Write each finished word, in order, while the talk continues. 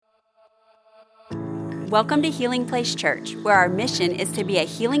Welcome to Healing Place Church, where our mission is to be a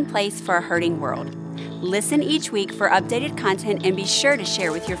healing place for a hurting world. Listen each week for updated content and be sure to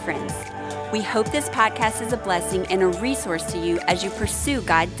share with your friends. We hope this podcast is a blessing and a resource to you as you pursue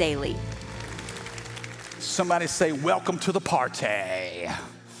God daily. Somebody say, welcome to the party.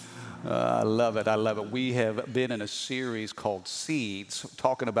 I love it. I love it. We have been in a series called Seeds,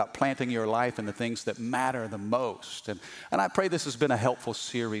 talking about planting your life in the things that matter the most. And I pray this has been a helpful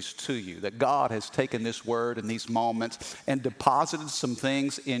series to you, that God has taken this word in these moments and deposited some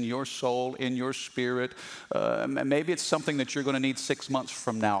things in your soul, in your spirit. Maybe it's something that you're going to need 6 months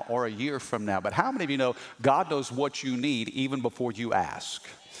from now or a year from now. But how many of you know God knows what you need even before you ask?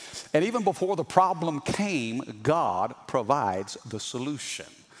 And even before the problem came, God provides the solution.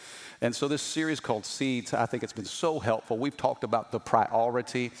 And so this series called Seeds, I think it's been so helpful. We've talked about the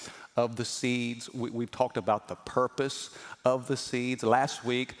priority of the seeds. We've talked about the purpose of the seeds. Last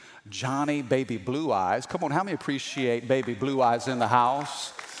week, Johnny Baby Blue Eyes. Come on, how many appreciate Baby Blue Eyes in the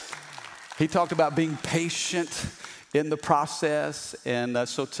house? He talked about being patient in the process. And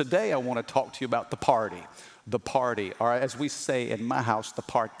so today I want to talk to you about the party. The party, or as we say in my house, the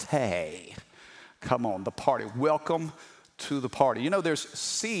partay. Come on, the party. Welcome to the party. You know, there's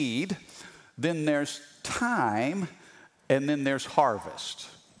seed, then there's time, and then there's harvest.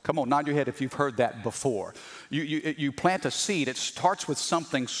 Come on, nod your head if you've heard that before. You plant a seed. It starts with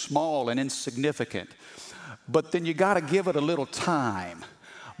something small and insignificant, but then you got to give it a little time.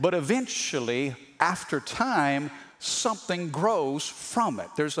 But eventually, after time, something grows from it.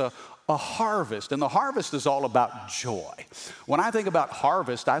 There's a harvest, and the harvest is all about joy. When I think about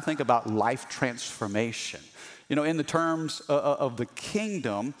harvest, I think about life transformation. You know, in the terms of the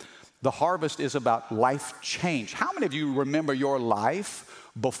kingdom, the harvest is about life change. How many of you remember your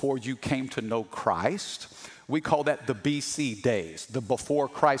life before you came to know Christ? We call that the BC days, the before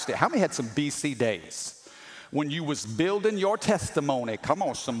Christ days. How many had some BC days? When you was building your testimony. Come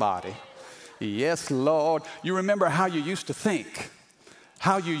on, somebody. Yes, Lord. You remember how you used to think,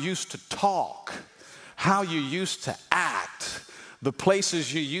 how you used to talk, how you used to act, the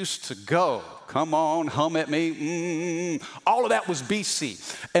places you used to go. Come on, hum at me. All of that was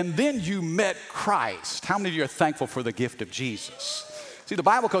BC. And then you met Christ. How many of you are thankful for the gift of Jesus? See, the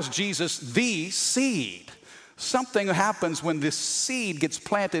Bible calls Jesus the seed. Something happens when this seed gets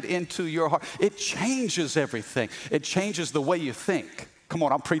planted into your heart. It changes everything. It changes the way you think. Come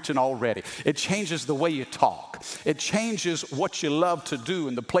on, I'm preaching already. It changes the way you talk. It changes what you love to do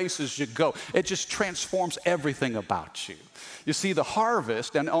and the places you go. It just transforms everything about you. You see, the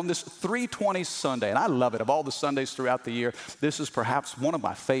harvest, and on this 320 Sunday, and I love it, of all the Sundays throughout the year, this is perhaps one of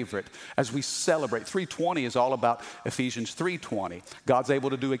my favorite as we celebrate. 320 is all about Ephesians 3:20. God's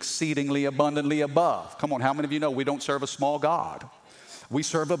able to do exceedingly abundantly above. Come on, how many of you know we don't serve a small God? We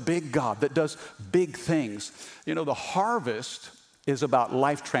serve a big God that does big things. You know, the harvest is about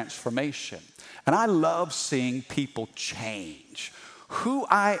life transformation. And I love seeing people change. Who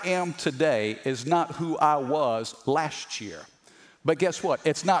I am today is not who I was last year. But guess what?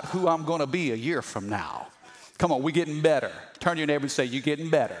 It's not who I'm going to be a year from now. Come on, we're getting better. Turn to your neighbor and say, you're getting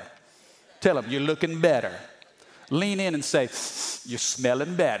better. Tell them, you're looking better. Lean in and say, you're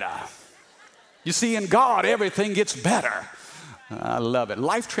smelling better. You see, in God, everything gets better. I love it.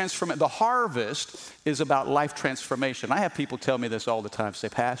 Life transformation. The harvest is about life transformation. I have people tell me this all the time. Say,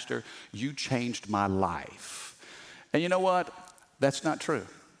 Pastor, you changed my life. And you know what? That's not true.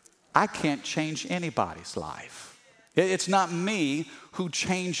 I can't change anybody's life. It's not me who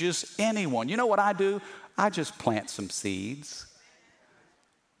changes anyone. You know what I do? I just plant some seeds.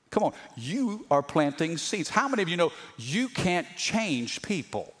 Come on. You are planting seeds. How many of you know you can't change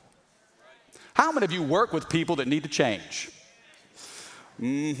people? How many of you work with people that need to change?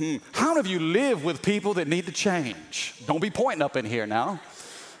 How many of you live with people that need to change? Don't be pointing up in here now.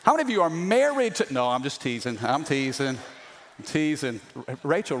 How many of you are married to... No, I'm just teasing. I'm teasing.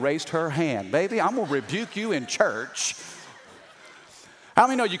 Rachel raised her hand. Baby, I'm going to rebuke you in church. How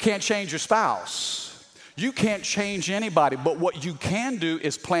many know you can't change your spouse? You can't change anybody, but what you can do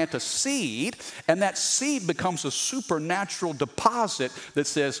is plant a seed, and that seed becomes a supernatural deposit that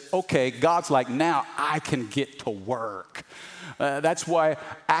says, okay, God's like, now I can get to work. That's why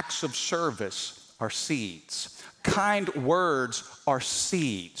acts of service are seeds. Kind words are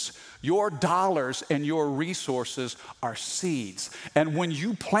seeds. Your dollars and your resources are seeds. And when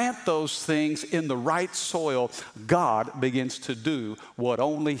you plant those things in the right soil, God begins to do what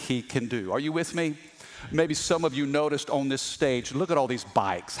only He can do. Are you with me? Maybe some of you noticed on this stage, look at all these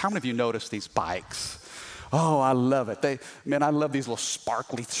bikes. How many of you noticed these bikes? Oh, I love it. I love these little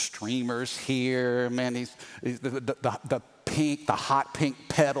sparkly streamers here. Man, the pink, the hot pink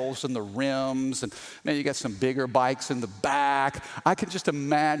pedals and the rims, and man, you got some bigger bikes in the back. I can just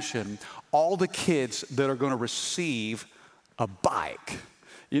imagine all the kids that are going to receive a bike.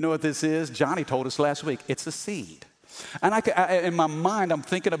 You know what this is? Johnny told us last week. It's a seed. And in my mind, I'm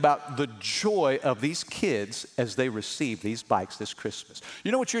thinking about the joy of these kids as they receive these bikes this Christmas.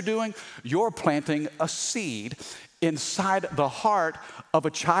 You know what you're doing? You're planting a seed inside the heart of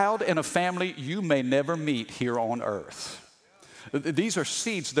a child and a family you may never meet here on earth. These are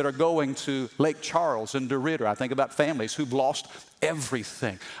seeds that are going to Lake Charles and DeRidder. I think about families who've lost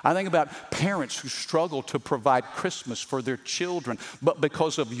everything. I think about parents who struggle to provide Christmas for their children. But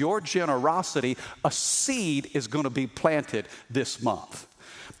because of your generosity, a seed is going to be planted this month.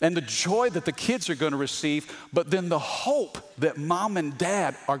 And the joy that the kids are going to receive, but then the hope that mom and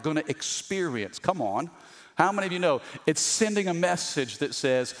dad are going to experience. Come on. How many of you know it's sending a message that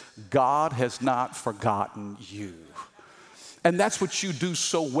says, God has not forgotten you? And that's what you do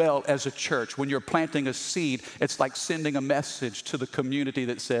so well as a church. When you're planting a seed, it's like sending a message to the community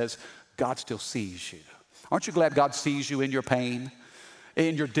that says, God still sees you. Aren't you glad God sees you in your pain,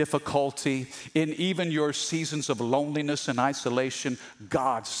 in your difficulty, in even your seasons of loneliness and isolation?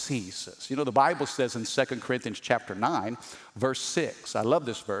 God sees us. You know, the Bible says in 2 Corinthians chapter 9, verse 6, I love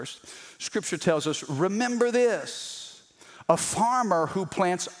this verse. Scripture tells us, remember this, a farmer who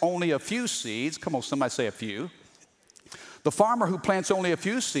plants only a few seeds, come on, somebody say a few. The farmer who plants only a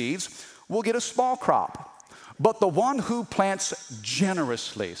few seeds will get a small crop. But the one who plants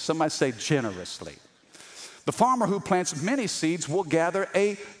generously, somebody say generously. The farmer who plants many seeds will gather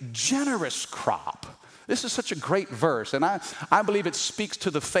a generous crop. This is such a great verse, and I believe it speaks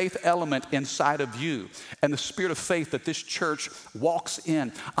to the faith element inside of you and the spirit of faith that this church walks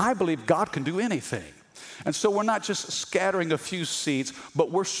in. I believe God can do anything. And so we're not just scattering a few seeds,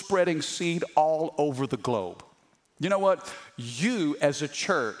 but we're spreading seed all over the globe. You know what? You as a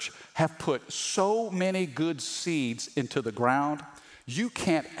church have put so many good seeds into the ground, you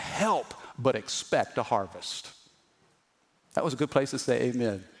can't help but expect a harvest. That was a good place to say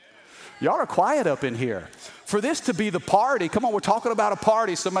amen. Y'all are quiet up in here. For this to be the party, come on, we're talking about a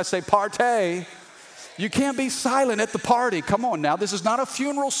party. Somebody say partay. You can't be silent at the party. Come on now. This is not a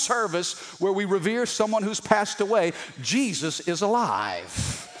funeral service where we revere someone who's passed away. Jesus is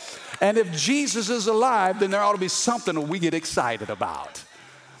alive. And if Jesus is alive, then there ought to be something that we get excited about.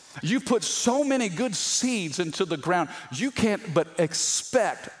 You've put so many good seeds into the ground, you can't but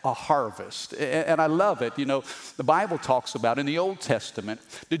expect a harvest. And I love it. You know, the Bible talks about in the Old Testament,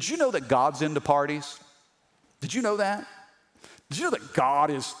 did you know that God's into parties? Did you know that? Did you know that God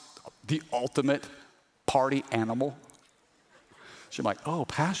is the ultimate party animal? So you're like, oh,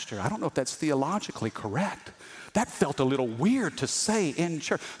 Pastor, I don't know if that's theologically correct. That felt a little weird to say in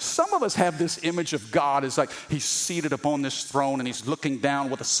church. Some of us have this image of God as like he's seated upon this throne and he's looking down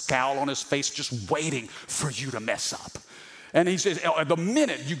with a scowl on his face, just waiting for you to mess up. And he says, the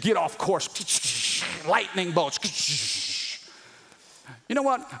minute you get off course, lightning bolts. You know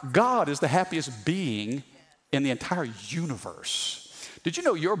what? God is the happiest being in the entire universe. Did you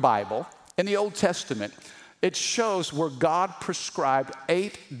know your Bible in the Old Testament, it shows where God prescribed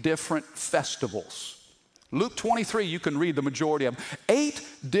 8 different festivals. Luke 23, you can read the majority of them. 8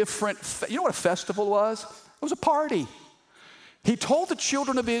 different, you know what a festival was? It was a party. He told the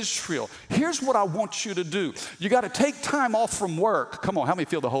children of Israel, here's what I want you to do. You got to take time off from work. Come on, how many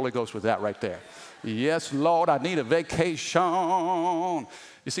feel the Holy Ghost with that right there? Yes, Lord, I need a vacation.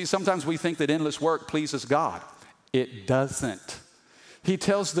 You see, sometimes we think that endless work pleases God. It doesn't. He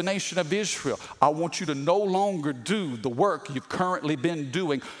tells the nation of Israel, I want you to no longer do the work you've currently been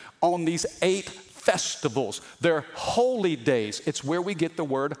doing on these 8 festivals. They're holy days. It's where we get the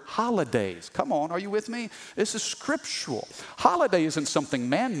word holidays. Come on, are you with me? This is scriptural. Holiday isn't something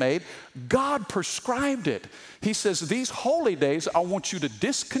man-made. God prescribed it. He says, these holy days, I want you to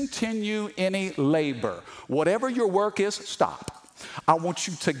discontinue any labor. Whatever your work is, stop. I want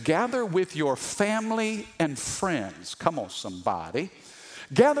you to gather with your family and friends. Come on, somebody.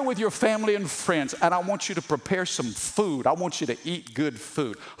 Gather with your family and friends, and I want you to prepare some food. I want you to eat good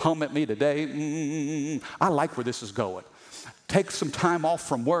food. Hum at me today. I like where this is going. Take some time off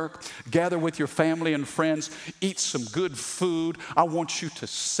from work. Gather with your family and friends. Eat some good food. I want you to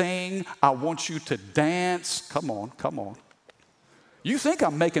sing. I want you to dance. Come on, come on. You think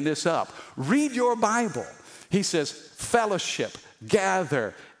I'm making this up. Read your Bible. He says, fellowship,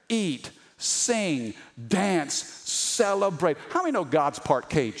 gather, eat, sing, dance, celebrate. How many know God's part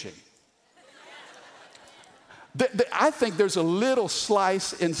Cajun? I think there's a little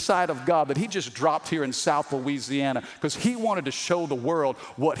slice inside of God that he just dropped here in South Louisiana because he wanted to show the world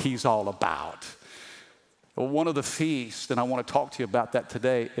what he's all about. One of the feasts, and I want to talk to you about that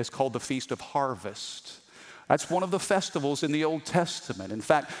today, is called the Feast of Harvest. That's one of the festivals in the Old Testament. In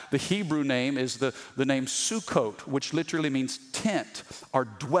fact, the Hebrew name is the name Sukkot, which literally means tent, or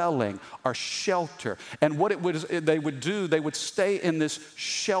dwelling, or shelter. And what they would stay in this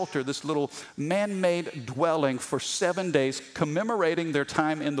shelter, this little man-made dwelling for 7 days, commemorating their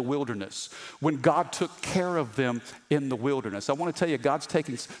time in the wilderness, when God took care of them in the wilderness. I want to tell you, God's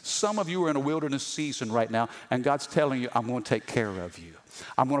taking, some of you are in a wilderness season right now, and God's telling you, I'm going to take care of you.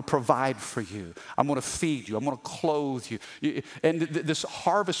 I'm going to provide for you. I'm going to feed you. I'm going to clothe you. And this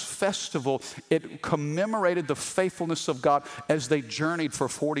harvest festival, it commemorated the faithfulness of God as they journeyed for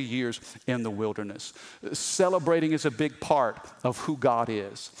 40 years in the wilderness. Celebrating is a big part of who God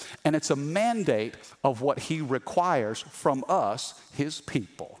is. And it's a mandate of what He requires from us, His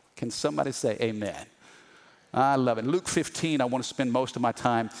people. Can somebody say amen? I love it. Luke 15, I want to spend most of my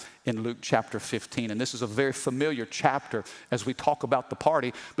time in Luke chapter 15. And this is a very familiar chapter as we talk about the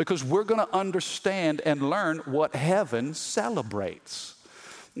party, because we're going to understand and learn what heaven celebrates.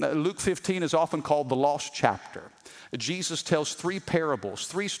 Now, Luke 15 is often called the lost chapter. Jesus tells 3 parables,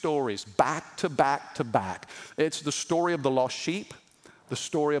 3 stories, back to back to back. It's the story of the lost sheep, the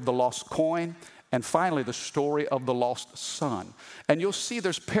story of the lost coin, and finally, the story of the lost son. And you'll see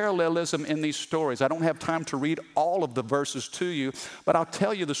there's parallelism in these stories. I don't have time to read all of the verses to you, but I'll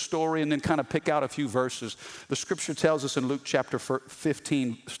tell you the story and then kind of pick out a few verses. The scripture tells us in Luke chapter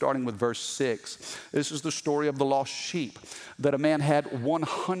 15, starting with verse 6, this is the story of the lost sheep, that a man had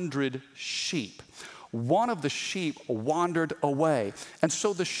 100 sheep. One of the sheep wandered away. And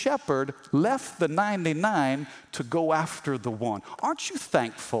so the shepherd left the 99 to go after the one. Aren't you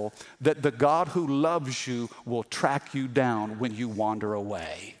thankful that the God who loves you will track you down when you wander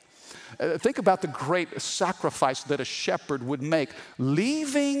away? Think about the great sacrifice that a shepherd would make,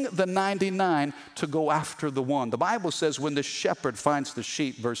 leaving the 99 to go after the one. The Bible says when the shepherd finds the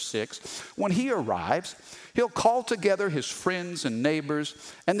sheep, verse 6, when he arrives, he'll call together his friends and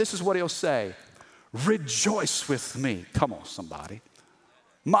neighbors, and this is what he'll say: rejoice with me. Come on, somebody.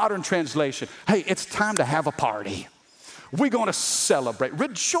 Modern translation, hey, it's time to have a party. We're going to celebrate.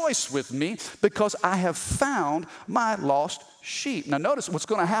 Rejoice with me because I have found my lost sheep. Now notice what's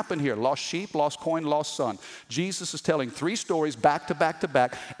going to happen here. Lost sheep, lost coin, lost son. Jesus is telling 3 stories back to back to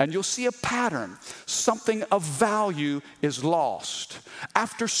back, and you'll see a pattern. Something of value is lost.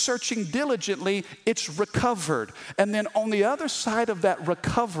 After searching diligently, it's recovered. And then on the other side of that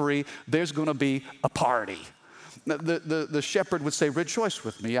recovery, there's going to be a party. The shepherd would say, rejoice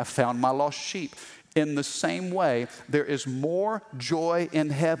with me, I found my lost sheep. In the same way, there is more joy in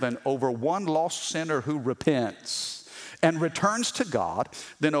heaven over one lost sinner who repents and returns to God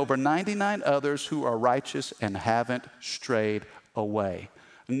than over 99 others who are righteous and haven't strayed away.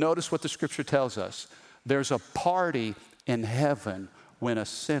 Notice what the scripture tells us. There's a party in heaven when a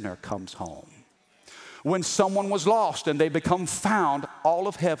sinner comes home. When someone was lost and they become found, all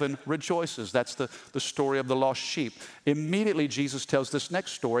of heaven rejoices. That's the story of the lost sheep. Immediately, Jesus tells this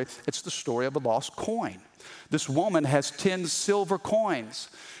next story. It's the story of a lost coin. This woman has 10 silver coins,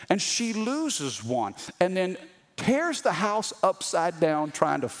 and she loses one and then tears the house upside down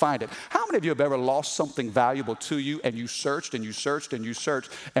trying to find it. How many of you have ever lost something valuable to you and you searched and you searched and you searched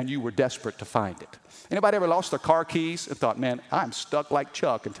and you were desperate to find it? Anybody ever lost their car keys and thought, man, I'm stuck like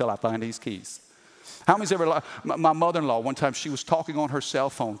Chuck until I find these keys? How many's ever lost? My mother-in-law, one time she was talking on her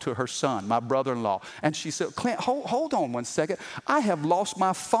cell phone to her son, my brother-in-law, and she said, Clint, hold on one second. I have lost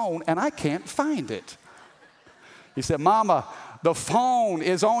my phone and I can't find it. He said, Mama, the phone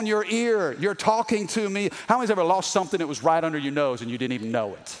is on your ear. You're talking to me. How many's ever lost something that was right under your nose and you didn't even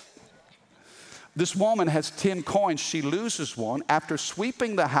know it? This woman has 10 coins. She loses one. After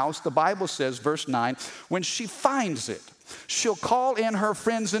sweeping the house, the Bible says, verse 9, when she finds it, she'll call in her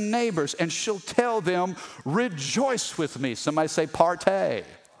friends and neighbors and she'll tell them, rejoice with me. Somebody say, partay.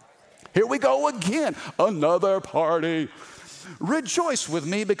 Here we go again. Another party. Rejoice with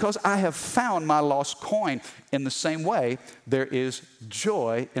me because I have found my lost coin. In the same way, there is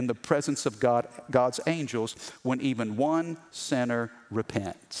joy in the presence of God's angels when even one sinner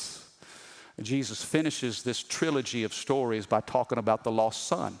repents. Jesus finishes this trilogy of stories by talking about the lost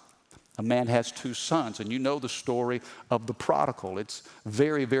son. A man has 2 sons, and you know the story of the prodigal. It's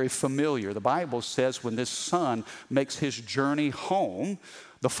very, very familiar. The Bible says when this son makes his journey home,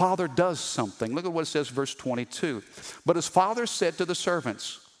 the father does something. Look at what it says, verse 22. But his father said to the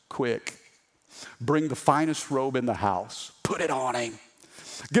servants, quick, bring the finest robe in the house, put it on him.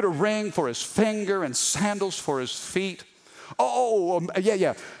 Get a ring for his finger and sandals for his feet.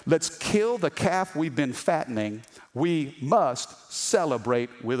 Let's kill the calf we've been fattening. We must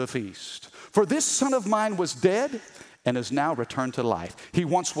celebrate with a feast. For this son of mine was dead and is now returned to life. He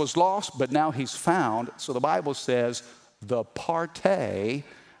once was lost, but now he's found. So the Bible says the party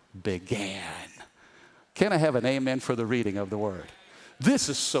began. Can I have an amen for the reading of the word? This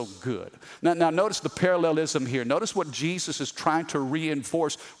is so good. Now notice the parallelism here. Notice what Jesus is trying to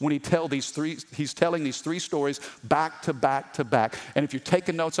reinforce when he's telling these three stories back to back to back. And if you're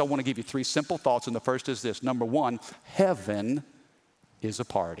taking notes, I want to give you three simple thoughts. And the first is this. Number one, heaven is a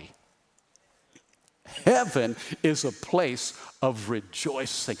party. Heaven is a place of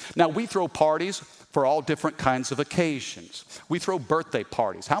rejoicing. Now, we throw parties for all different kinds of occasions. We throw birthday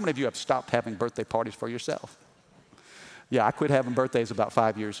parties. How many of you have stopped having birthday parties for yourself? Yeah, I quit having birthdays about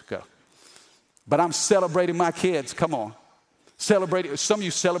 5 years ago. But I'm celebrating my kids. Come on. Some of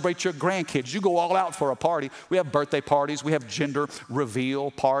you celebrate your grandkids. You go all out for a party. We have birthday parties. We have gender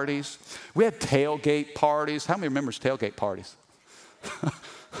reveal parties. We have tailgate parties. How many remembers tailgate parties?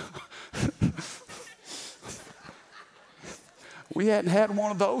 We hadn't had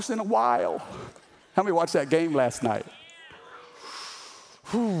one of those in a while. How many watched that game last night?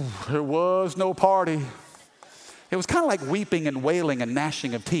 Whew, there was no party. It was kind of like weeping and wailing and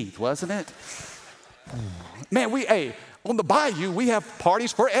gnashing of teeth, wasn't it? Man, on the bayou, we have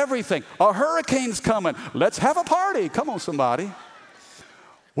parties for everything. A hurricane's coming. Let's have a party. Come on, somebody.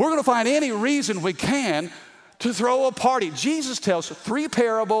 We're going to find any reason we can to throw a party. Jesus tells three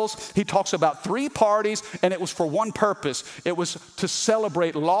parables. He talks about three parties, and it was for one purpose. It was to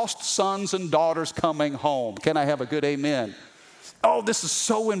celebrate lost sons and daughters coming home. Can I have a good amen? Oh, this is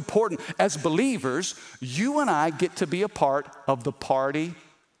so important. As believers, you and I get to be a part of the party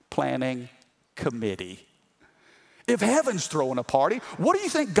planning committee. If heaven's throwing a party, what do you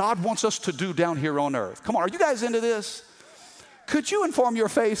think God wants us to do down here on earth? Come on, are you guys into this? Could you inform your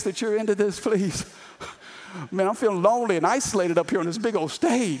face that you're into this, please? Man, I'm feeling lonely and isolated up here on this big old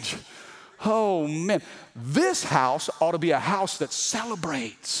stage. Oh, man. This house ought to be a house that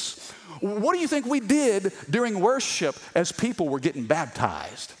celebrates. What do you think we did during worship as people were getting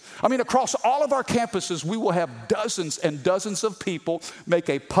baptized? I mean, across all of our campuses, we will have dozens and dozens of people make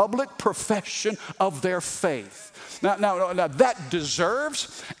a public profession of their faith. Now that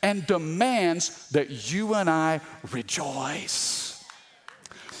deserves and demands that you and I rejoice.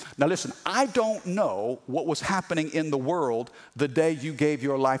 Now listen, I don't know what was happening in the world the day you gave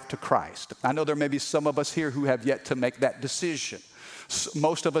your life to Christ. I know there may be some of us here who have yet to make that decision.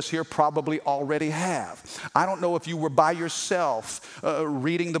 Most of us here probably already have. I don't know if you were by yourself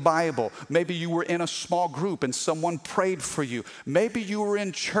reading the Bible. Maybe you were in a small group and someone prayed for you. Maybe you were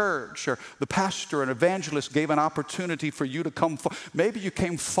in church or the pastor and evangelist gave an opportunity for you to come. Maybe you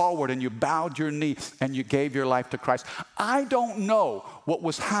came forward and you bowed your knee and you gave your life to Christ. I don't know what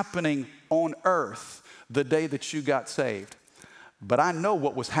was happening on earth the day that you got saved, but I know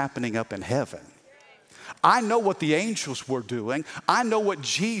what was happening up in heaven. I know what the angels were doing. I know what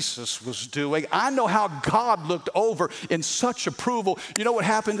Jesus was doing. I know how God looked over in such approval. You know what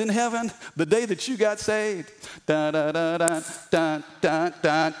happened in heaven the day that you got saved? Dun, dun, dun, dun, dun, dun,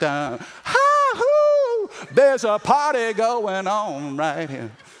 dun, dun. Ha-hoo! There's a party going on right here.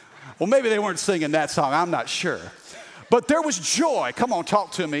 Well, maybe they weren't singing that song. I'm not sure. But there was joy. Come on,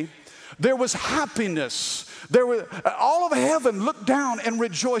 talk to me. There was happiness. All of heaven looked down and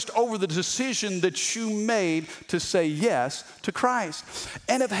rejoiced over the decision that you made to say yes to Christ.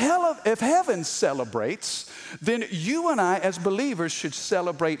 And if heaven celebrates, then you and I as believers should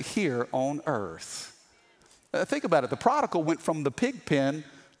celebrate here on earth. Think about it. The prodigal went from the pig pen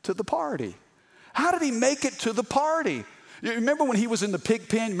to the party. How did he make it to the party? You remember when he was in the pig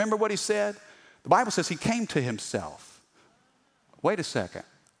pen? Remember what he said? The Bible says he came to himself. Wait a second.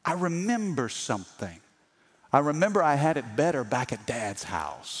 I remember something. I remember I had it better back at Dad's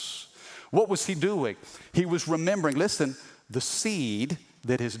house. What was he doing? He was remembering, listen, the seed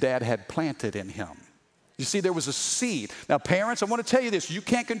that his dad had planted in him. You see, there was a seed. Now, parents, I want to tell you this. You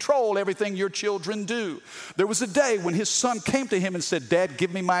can't control everything your children do. There was a day when his son came to him and said, Dad,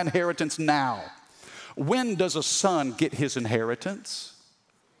 give me my inheritance now. When does a son get his inheritance?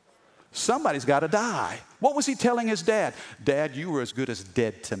 Somebody's got to die. What was he telling his dad? Dad, you were as good as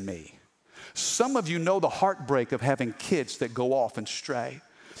dead to me. Some of you know the heartbreak of having kids that go off and stray.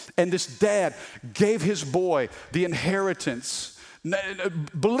 And this dad gave his boy the inheritance,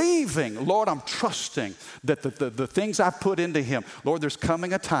 believing, Lord, I'm trusting that the things I've put into him, Lord, there's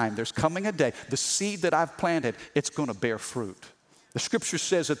coming a time, there's coming a day, the seed that I've planted, it's going to bear fruit. The scripture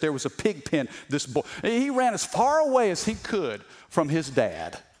says that there was a pig pen, this boy. He ran as far away as he could from his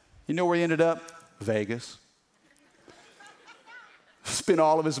dad. You know where he ended up? Vegas. Spent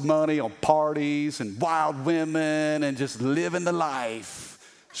all of his money on parties and wild women and just living the life.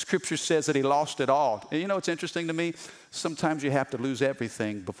 Scripture says that he lost it all. And you know what's interesting to me? Sometimes you have to lose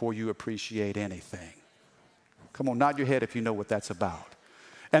everything before you appreciate anything. Come on, nod your head if you know what that's about.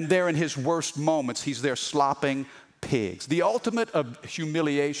 And there in his worst moments, he's there slopping pigs. The ultimate of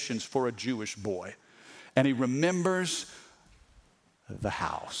humiliations for a Jewish boy. And he remembers the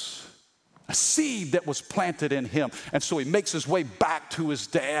house. A seed that was planted in him. And so he makes his way back to his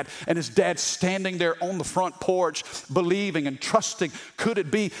dad, and his dad's standing there on the front porch, believing and trusting, could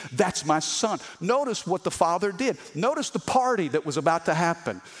it be that's my son? Notice what the father did. Notice the party that was about to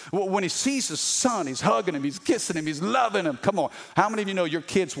happen. When he sees his son, he's hugging him, he's kissing him, he's loving him. Come on, how many of you know your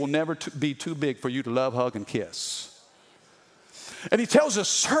kids will never be too big for you to love, hug, and kiss? And he tells his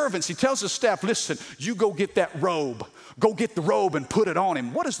servants, he tells his staff, listen, you go get that robe. Go get the robe and put it on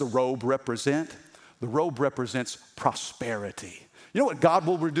him. What does the robe represent? The robe represents prosperity. You know what God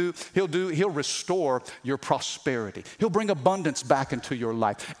will do? He'll restore your prosperity. He'll bring abundance back into your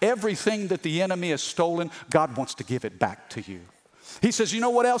life. Everything that the enemy has stolen, God wants to give it back to you. He says, you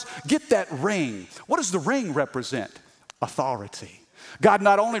know what else? Get that ring. What does the ring represent? Authority. God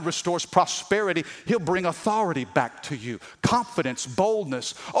not only restores prosperity, he'll bring authority back to you. Confidence,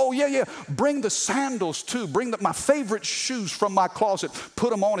 boldness. Oh, yeah. Bring the sandals too. Bring my favorite shoes from my closet. Put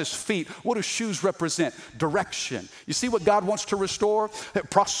them on his feet. What do shoes represent? Direction. You see what God wants to restore?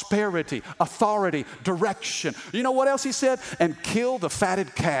 Prosperity, authority, direction. You know what else he said? And kill the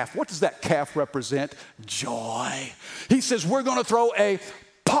fatted calf. What does that calf represent? Joy. He says, we're going to throw a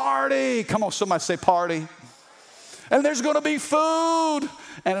party. Come on, somebody say party. And there's going to be food,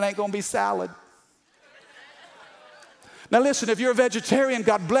 and it ain't going to be salad. Now listen, if you're a vegetarian,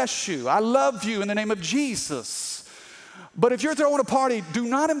 God bless you. I love you in the name of Jesus. But if you're throwing a party, do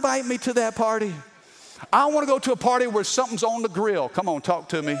not invite me to that party. I want to go to a party where something's on the grill. Come on, talk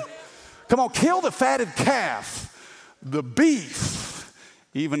to me. Come on, kill the fatted calf, the beef.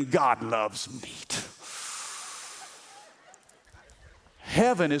 Even God loves meat.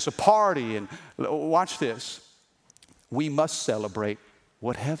 Heaven is a party, and watch this. We must celebrate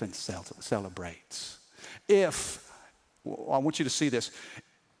what heaven celebrates. I want you to see this.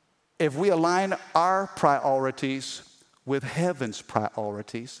 If we align our priorities with heaven's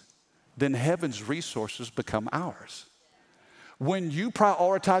priorities, then heaven's resources become ours. When you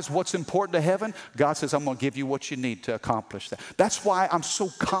prioritize what's important to heaven, God says, I'm going to give you what you need to accomplish that. That's why I'm so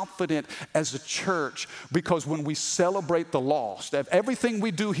confident as a church, because when we celebrate the lost, everything we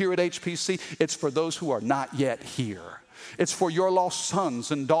do here at HPC, it's for those who are not yet here. It's for your lost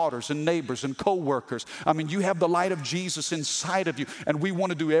sons and daughters and neighbors and co-workers. I mean, you have the light of Jesus inside of you, and we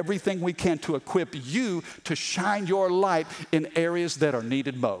want to do everything we can to equip you to shine your light in areas that are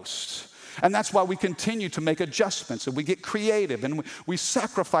needed most. And that's why we continue to make adjustments, and we get creative, and we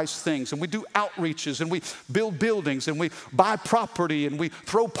sacrifice things, and we do outreaches, and we build buildings, and we buy property, and we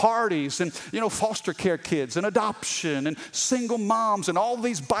throw parties, and foster care kids, and adoption, and single moms, and all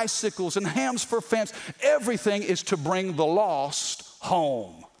these bicycles, and hams for fence. Everything is to bring the lost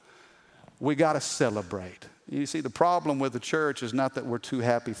home. We got to celebrate. You see, the problem with the church is not that we're too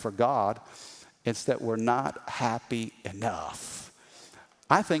happy for God. It's that we're not happy enough.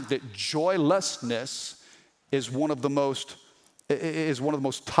 I think that joylessness is one of the most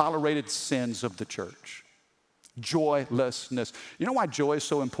tolerated sins of the church. Joylessness. You know why joy is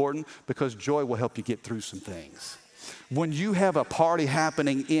so important? Because joy will help you get through some things. When you have a party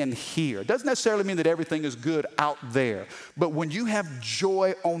happening in here, it doesn't necessarily mean that everything is good out there, but when you have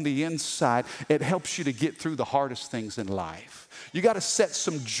joy on the inside, it helps you to get through the hardest things in life. You got to set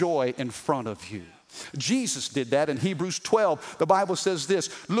some joy in front of you. Jesus did that in Hebrews 12. The Bible says this,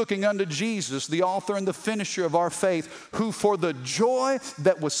 looking unto Jesus, the author and the finisher of our faith, who for the joy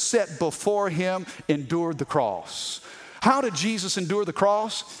that was set before him endured the cross. How did Jesus endure the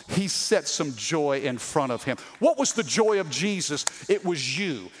cross? He set some joy in front of him. What was the joy of Jesus? It was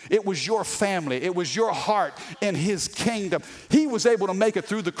you. It was your family. It was your heart in his kingdom. He was able to make it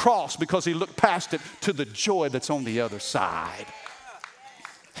through the cross because he looked past it to the joy that's on the other side.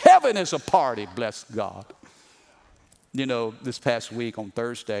 Heaven is a party, bless God. This past week on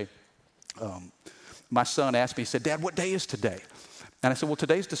Thursday, my son asked me, he said, Dad, what day is today? And I said, well,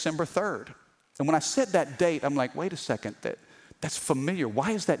 today's December 3rd. And when I said that date, I'm like, wait a second, that's familiar.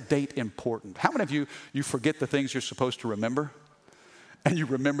 Why is that date important? How many of you forget the things you're supposed to remember? And you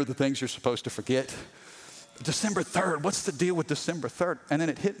remember the things you're supposed to forget? December 3rd, what's the deal with December 3rd? And then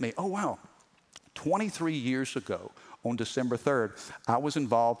it hit me, oh wow, 23 years ago, on December 3rd, I was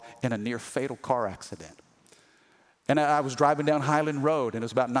involved in a near fatal car accident. And I was driving down Highland Road, and it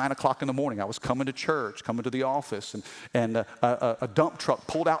was about 9 o'clock in the morning. I was coming to church, coming to the office, and a dump truck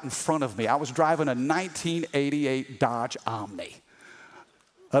pulled out in front of me. I was driving a 1988 Dodge Omni.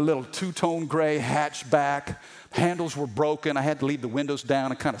 a little two-tone gray hatchback. Handles were broken. I had to leave the windows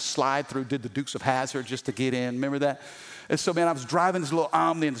down and kind of slide through, did the Dukes of Hazzard just to get in. Remember that? And so, man, I was driving this little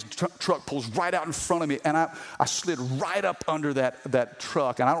Omni, and this truck pulls right out in front of me, and I slid right up under that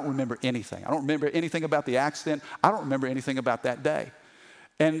truck, and I don't remember anything. I don't remember anything about the accident. I don't remember anything about that day.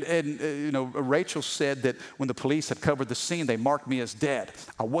 And Rachel said that when the police had covered the scene, they marked me as dead.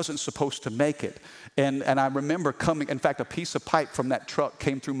 I wasn't supposed to make it. And I remember coming, in fact, a piece of pipe from that truck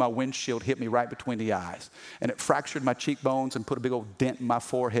came through my windshield, hit me right between the eyes. And it fractured my cheekbones and put a big old dent in my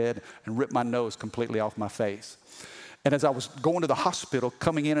forehead and ripped my nose completely off my face. And as I was going to the hospital,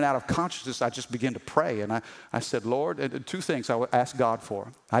 coming in and out of consciousness, I just began to pray. And I said, Lord, two things I asked God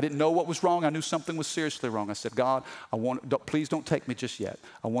for. I didn't know what was wrong. I knew something was seriously wrong. I said, God, please don't take me just yet.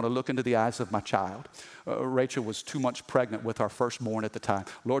 I want to look into the eyes of my child. Rachel was 2 months pregnant with our firstborn at the time.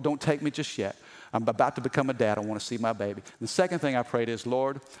 Lord, don't take me just yet. I'm about to become a dad. I want to see my baby. The second thing I prayed is,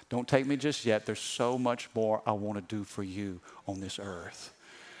 Lord, don't take me just yet. There's so much more I want to do for you on this earth.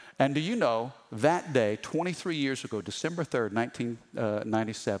 And do you know, that day, 23 years ago, December 3rd,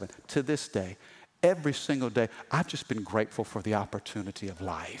 1997, to this day, every single day, I've just been grateful for the opportunity of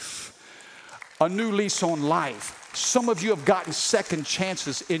life. A new lease on life. Some of you have gotten second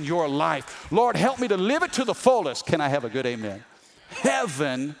chances in your life. Lord, help me to live it to the fullest. Can I have a good amen?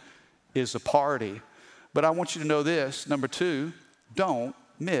 Heaven is a party. But I want you to know this. Number 2, don't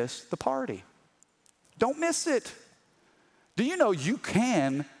miss the party. Don't miss it. Do you know you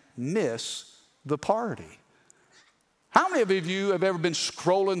can miss the party? How many of you have ever been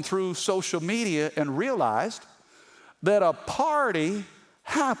scrolling through social media and realized that a party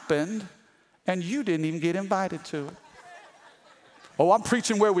happened and you didn't even get invited to it? Oh, I'm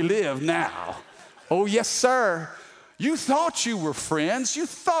preaching where we live now. Oh, yes, sir. You thought you were friends. You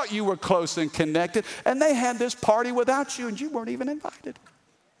thought you were close and connected, and they had this party without you, and you weren't even invited.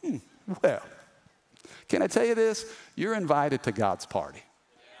 Well, can I tell you this? You're invited to God's party.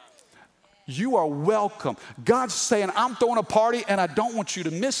 You are welcome. God's saying, I'm throwing a party and I don't want you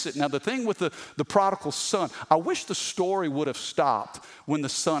to miss it. Now, the thing with the prodigal son, I wish the story would have stopped when the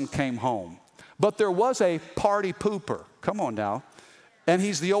son came home. But there was a party pooper. Come on now. And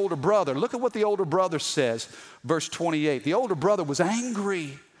he's the older brother. Look at what the older brother says, verse 28. The older brother was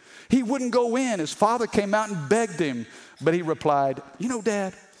angry. He wouldn't go in. His father came out and begged him. But he replied, you know,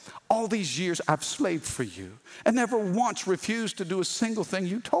 Dad, all these years I've slaved for you and never once refused to do a single thing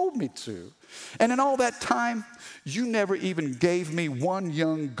you told me to. And in all that time, you never even gave me one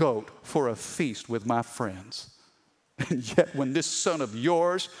young goat for a feast with my friends. And yet when this son of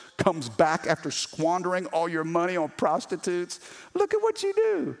yours comes back after squandering all your money on prostitutes, look at what you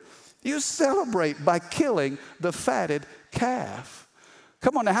do. You celebrate by killing the fatted calf.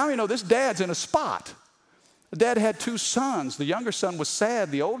 Come on now, how many know this dad's in a spot? The dad had 2 sons. The younger son was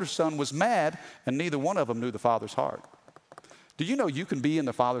sad. The older son was mad, and neither one of them knew the father's heart. Do you know you can be in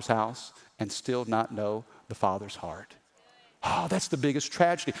the Father's house and still not know the Father's heart? Oh, that's the biggest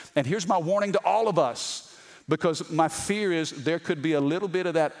tragedy. And here's my warning to all of us, because my fear is there could be a little bit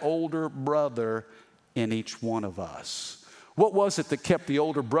of that older brother in each one of us. What was it that kept the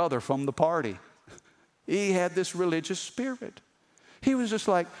older brother from the party? He had this religious spirit. He was just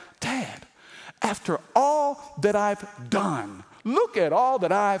like, Dad, after all that I've done, look at all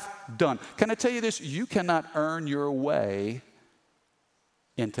that I've done. Can I tell you this? You cannot earn your way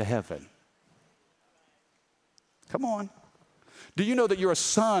into heaven. Come on. Do you know that you're a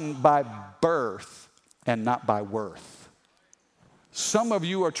son by birth and not by worth? Some of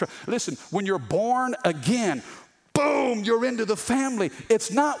you are, listen, when you're born again, boom, you're into the family.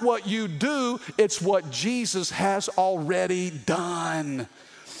 It's not what you do, it's what Jesus has already done.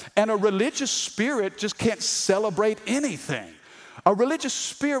 And a religious spirit just can't celebrate anything. A religious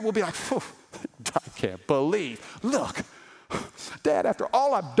spirit will be like, I can't believe. Look, Dad, after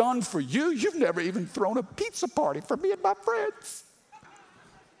all I've done for you, you've never even thrown a pizza party for me and my friends.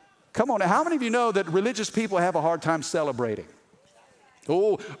 Come on, now, how many of you know that religious people have a hard time celebrating?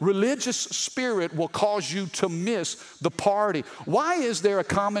 Oh, religious spirit will cause you to miss the party. Why is there a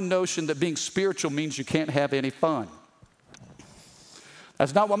common notion that being spiritual means you can't have any fun?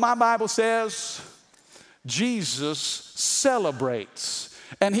 That's not what my Bible says. Jesus celebrates,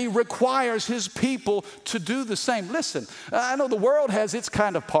 and he requires his people to do the same. Listen, I know the world has its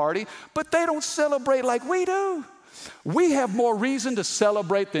kind of party, but they don't celebrate like we do. We have more reason to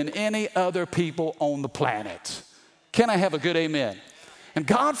celebrate than any other people on the planet. Can I have a good amen? And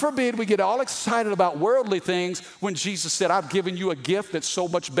God forbid we get all excited about worldly things when Jesus said, I've given you a gift that's so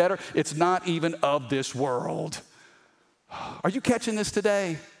much better, it's not even of this world. Are you catching this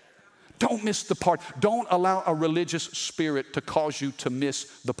today? Don't miss the party. Don't allow a religious spirit to cause you to miss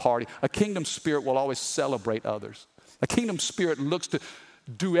the party. A kingdom spirit will always celebrate others. A kingdom spirit looks to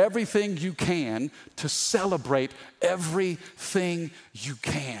do everything you can to celebrate everything you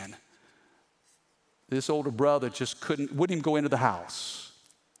can. This older brother just wouldn't even go into the house.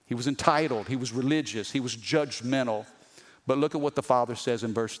 He was entitled, he was religious, he was judgmental. But look at what the father says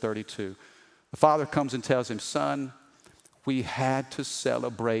in verse 32. The father comes and tells him, son, we had to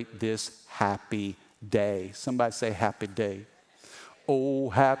celebrate this happy day. Somebody say happy day. Oh,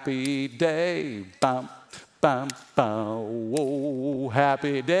 happy day. Bum, bum, bum. Oh,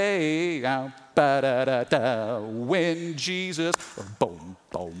 happy day. Ba-da-da-da. When Jesus, boom,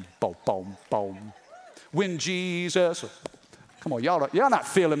 boom, boom, boom, boom. When Jesus, come on, y'all not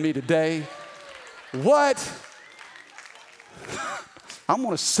feeling me today. What? I'm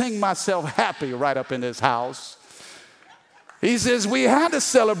going to sing myself happy right up in this house. He says, we had to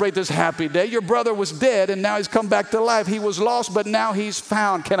celebrate this happy day. Your brother was dead and now he's come back to life. He was lost, but now he's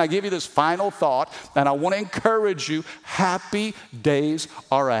found. Can I give you this final thought? And I want to encourage you. Happy days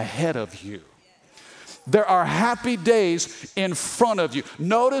are ahead of you. There are happy days in front of you.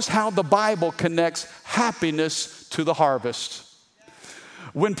 Notice how the Bible connects happiness to the harvest.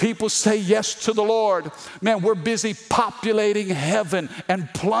 When people say yes to the Lord, man, we're busy populating heaven and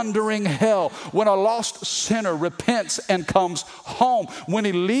plundering hell. When a lost sinner repents and comes home, when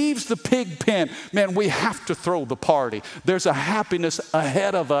he leaves the pig pen, man, we have to throw the party. There's a happiness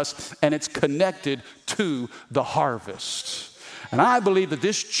ahead of us, and it's connected to the harvest. And I believe that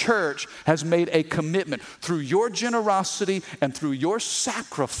this church has made a commitment. Through your generosity and through your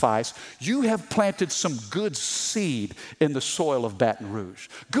sacrifice, you have planted some good seed in the soil of Baton Rouge,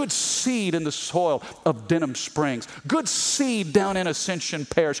 good seed in the soil of Denham Springs, good seed down in Ascension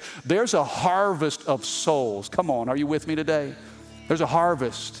Parish. There's a harvest of souls. Come on, are you with me today? There's a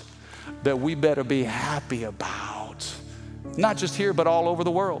harvest that we better be happy about. Not just here, but all over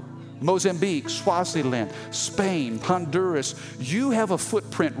the world. Mozambique, Swaziland, Spain, Honduras. You have a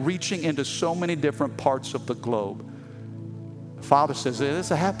footprint reaching into so many different parts of the globe. The Father says it's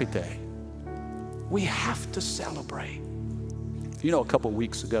a happy day. We have to celebrate. You know, a couple of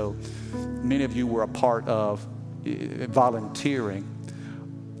weeks ago, many of you were a part of volunteering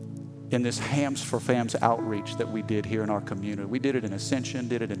in this Hams for Fams outreach that we did here in our community. We did it in Ascension,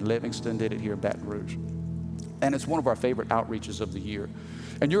 did it in Livingston, did it here in Baton Rouge. And it's one of our favorite outreaches of the year.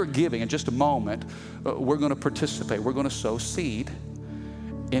 And you're giving. In just a moment, we're going to participate. We're going to sow seed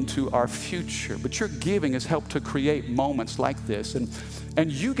into our future. But your giving has helped to create moments like this.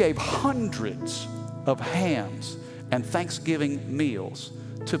 And you gave hundreds of hams and Thanksgiving meals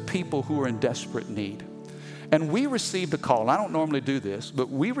to people who are in desperate need. And we received a call. And I don't normally do this,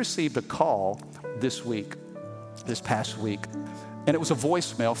 but we received a call this past week. And it was a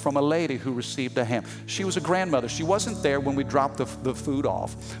voicemail from a lady who received a ham. She was a grandmother. She wasn't there when we dropped the food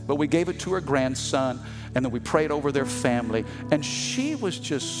off, but we gave it to her grandson, and then we prayed over their family. And she was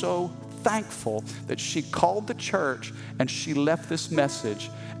just so thankful that she called the church and she left this message.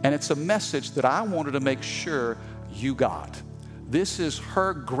 And it's a message that I wanted to make sure you got. This is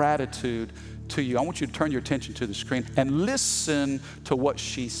her gratitude to you. I want you to turn your attention to the screen and listen to what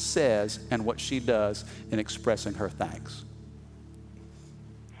she says and what she does in expressing her thanks.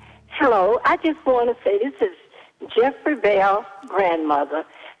 Hello, I just want to say this is Jeffrey Bell's grandmother,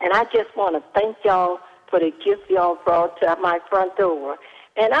 and I just want to thank y'all for the gift y'all brought to my front door.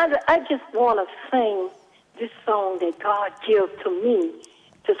 And I just want to sing this song that God gave to me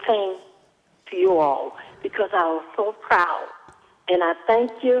to sing to you all because I was so proud. And I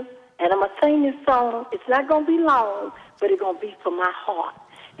thank you, and I'm going to sing this song. It's not going to be long, but it's going to be from my heart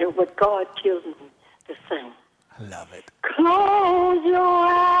and what God gives me to sing. I love it. Close your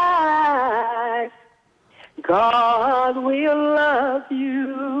eyes. God will love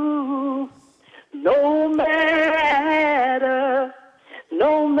you. No matter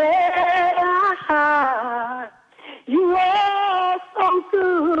how. You are so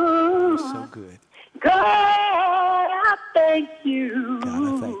good. So good. God, I thank you.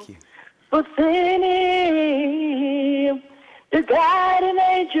 God, I thank you. For sending the guardian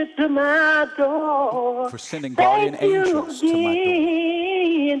angel to my door. For sending guardian angels to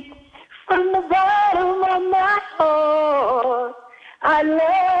my door. From the bottom of my heart, I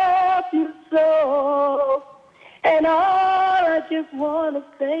love you so. And all I just want to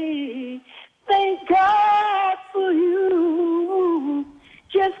say, thank God for you.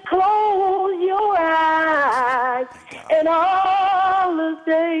 Just close your eyes and all the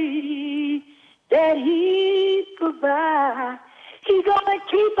days that He provides. He He's gonna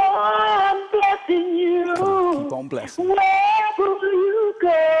keep on blessing you. Keep on blessing. Wherever you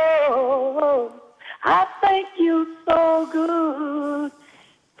go, I thank you so good.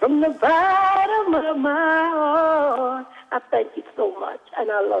 From the bottom of my heart, I thank you so much,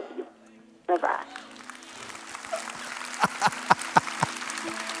 and I love you. Bye-bye.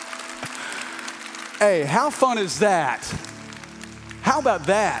 Hey, how fun is that? How about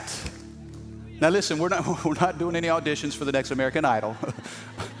that? Now listen, we're not doing any auditions for the next American Idol.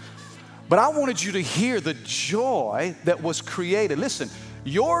 But I wanted you to hear the joy that was created. Listen,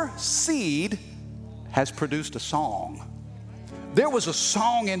 your seed has produced a song. There was a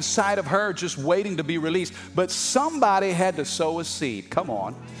song inside of her just waiting to be released, but somebody had to sow a seed. Come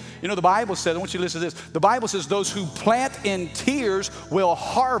on. You know, the Bible says, I want you to listen to this. The Bible says those who plant in tears will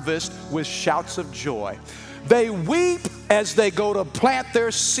harvest with shouts of joy. They weep as they go to plant their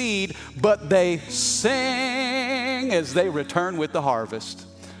seed, but they sing as they return with the harvest.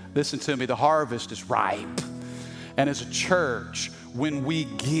 Listen to me, the harvest is ripe. And as a church, when we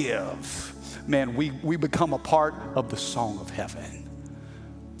give, man, we become a part of the song of heaven.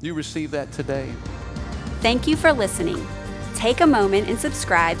 You receive that today? Thank you for listening. Take a moment and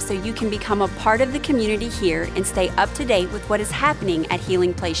subscribe so you can become a part of the community here and stay up to date with what is happening at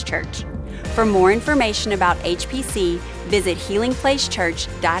Healing Place Church. For more information about HPC, visit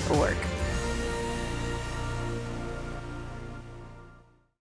healingplacechurch.org.